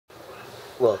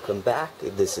Welcome back.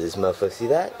 This is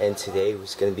MoFoCThat, and today we're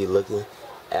going to be looking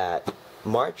at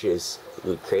March's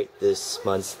Loot Crate. This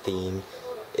month's theme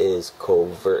is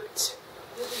covert,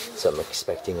 so I'm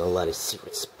expecting a lot of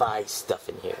secret spy stuff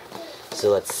in here.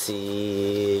 So let's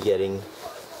see, getting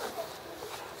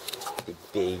the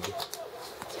big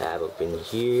tab open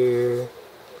here.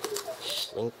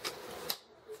 Shrink.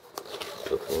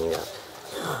 Opening up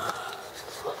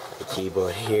the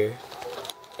keyboard here,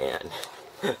 and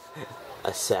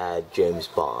a sad James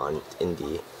Bond in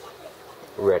the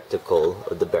reticle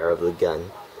of the barrel of the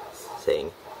gun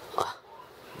saying, "Ah,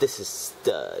 this is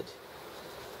stud."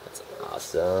 That's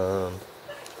awesome.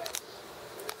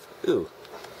 Ooh,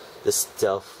 the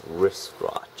stealth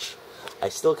wristwatch. I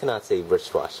still cannot say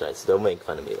wristwatch, right? So don't make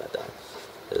fun of me about that.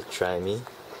 So try me.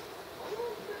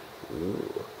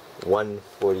 Ooh,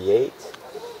 148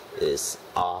 is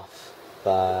off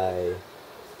by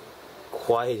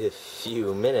quite a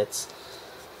few minutes,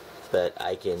 but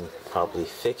I can probably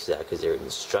fix that because there are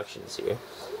instructions here.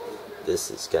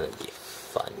 This is gonna be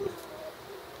fun.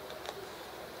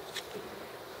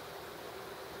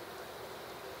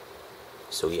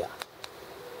 So yeah,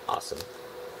 awesome.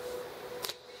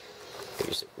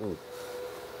 Here's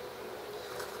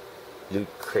Loot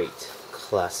Crate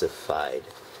classified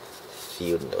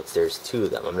field notes. There's two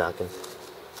of them. I'm not gonna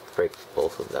break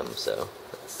both of them, so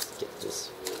let's get this.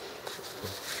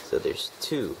 So there's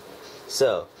two.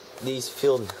 So these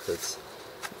field notes,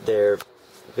 they're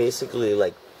basically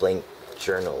like blank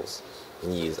journals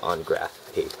used on graph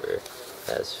paper. It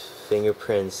has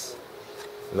fingerprints,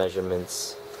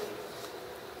 measurements.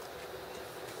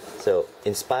 So,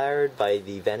 inspired by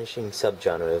the vanishing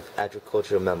subgenre of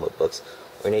agricultural memo books,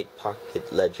 ornate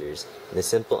pocket ledgers, and the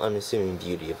simple, unassuming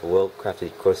beauty of a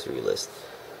well-crafted grocery list,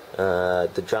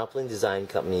 the Droplin Design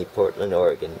Company, Portland,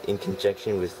 Oregon, in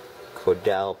conjunction with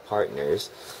Cordell Partners,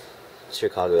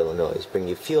 Chicago, Illinois, bring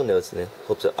you field notes in the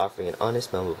hopes of offering an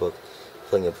honest memo book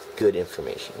filling up with good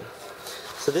information.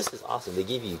 So this is awesome. They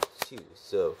give you two.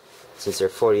 So since they're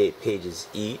 48 pages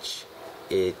each,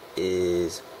 it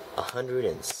is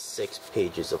 106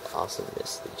 pages of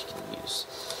awesomeness that you can use.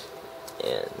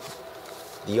 And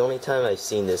the only time I've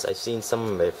seen this, I've seen some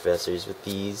of my professors with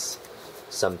these.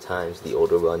 Sometimes the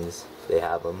older ones, they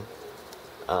have them.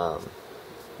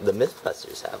 The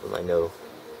Mythbusters have them. I know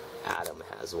Adam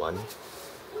has one.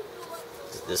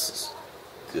 This is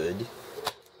good.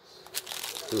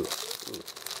 Ooh.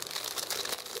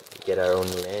 We get our own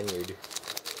lanyard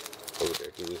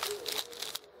holder, do we?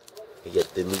 We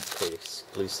get the Loot Crate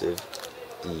exclusive,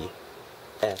 the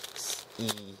FX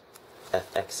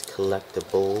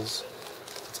collectibles.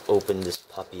 Let's open this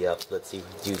puppy up. Let's see if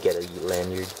we do get a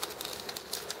lanyard.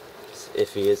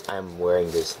 If he is, I'm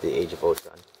wearing this, the Age of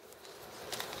Ultron.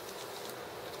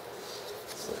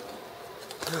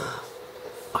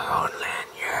 Our own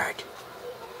lanyard.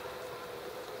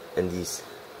 And these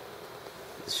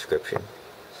description.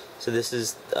 So this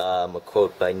is a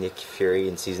quote by Nick Fury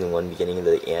in season 1, beginning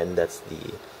to the end. That's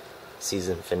the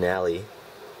season finale,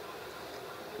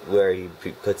 where he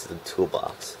puts the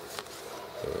toolbox.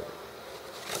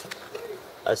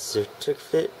 A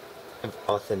certificate of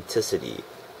authenticity,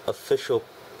 official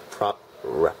prop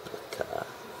replica.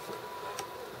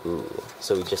 Ooh,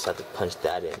 so we just have to punch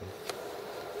that in.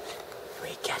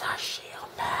 We get our shield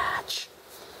patch.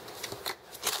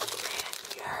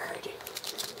 Lanyard.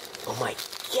 Oh my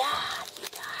god, you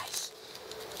guys.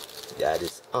 That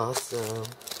is awesome.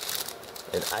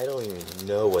 And I don't even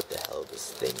know what the hell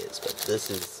this thing is, but this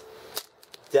is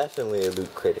definitely a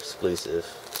Loot Crate exclusive.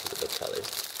 Look at the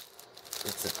colors.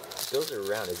 It goes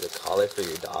around. Is it a collar for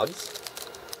your dogs?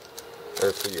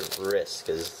 Or for your wrist?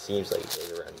 Because it seems like it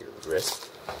goes around your wrist.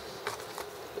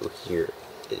 Oh, here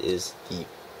it is, the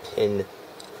pin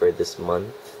for this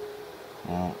month,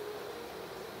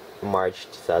 March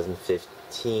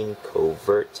 2015,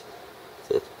 covert,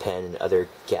 with pen and other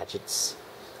gadgets.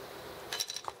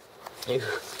 I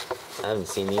haven't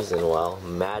seen these in a while.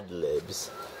 Mad Libs,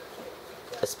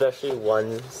 especially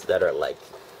ones that are like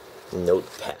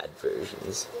notepad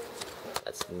versions.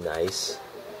 That's nice.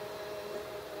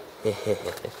 Ooh,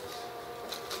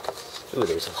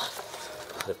 there's a lot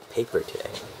of paper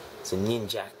today. It's a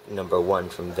Ninja #1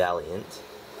 from Valiant.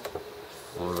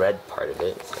 Red part of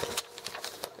it.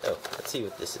 Oh, let's see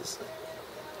what this is.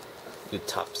 Ooh,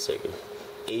 top secret.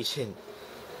 Agent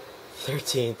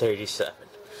 1337.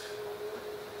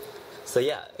 So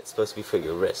yeah, it's supposed to be for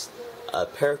your wrist.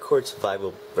 Paracord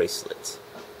survival bracelet.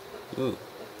 Ooh.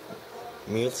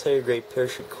 Military grade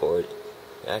parachute cord.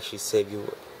 Actually save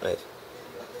your life.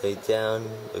 Lay down,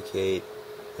 locate,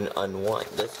 and unwind.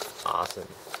 That's awesome.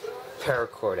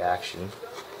 Paracord action.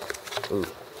 Ooh.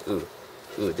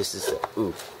 Ooh, this is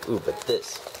but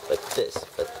this.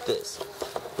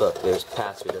 Look, there's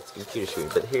password, that's the computer screen.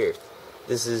 But here,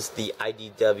 this is the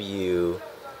IDW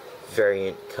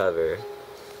variant cover.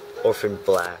 Orphan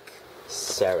Black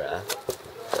Sarah.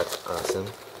 That's awesome.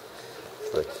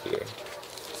 Look here.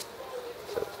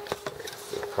 So,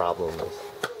 the problem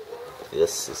with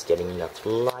this is getting enough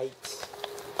light.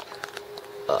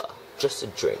 Just a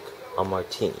drink, a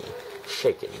martini,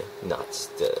 shaken, not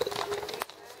stirred.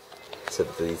 So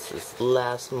this is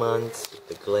last month with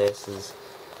the glasses,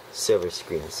 Silver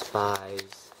Screen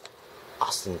Spies,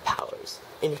 Austin Powers,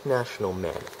 International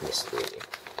Man of Mystery.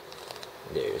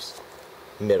 There's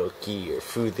Metal Gear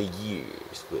Through the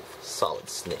Years with Solid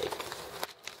Snake.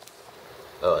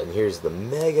 Oh, and here's the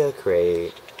Mega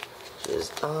Crate, which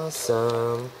is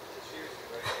awesome.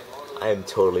 I am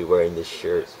totally wearing this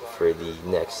shirt for the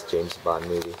next James Bond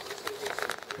movie.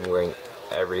 I'm wearing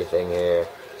everything here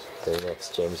for the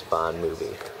next James Bond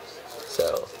movie.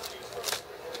 So,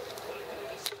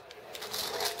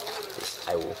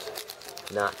 I will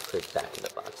not put it back in the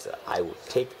box. I will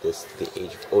take this to the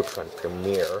Age of Ultron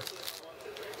premiere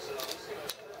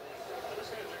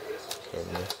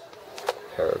and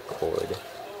paracord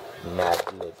Mad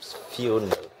Libs Field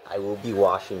Note. I will be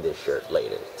washing this shirt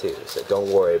later too, so don't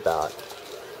worry about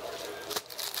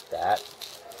that.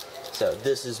 So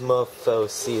this is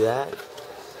MoFoCThat,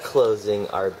 closing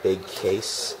our big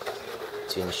case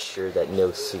to ensure that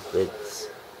no secrets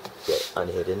get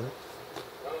unhidden.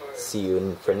 See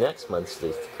you for next month's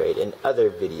Lootcrate and other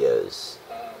videos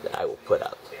that I will put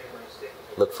up.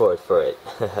 Look forward for it.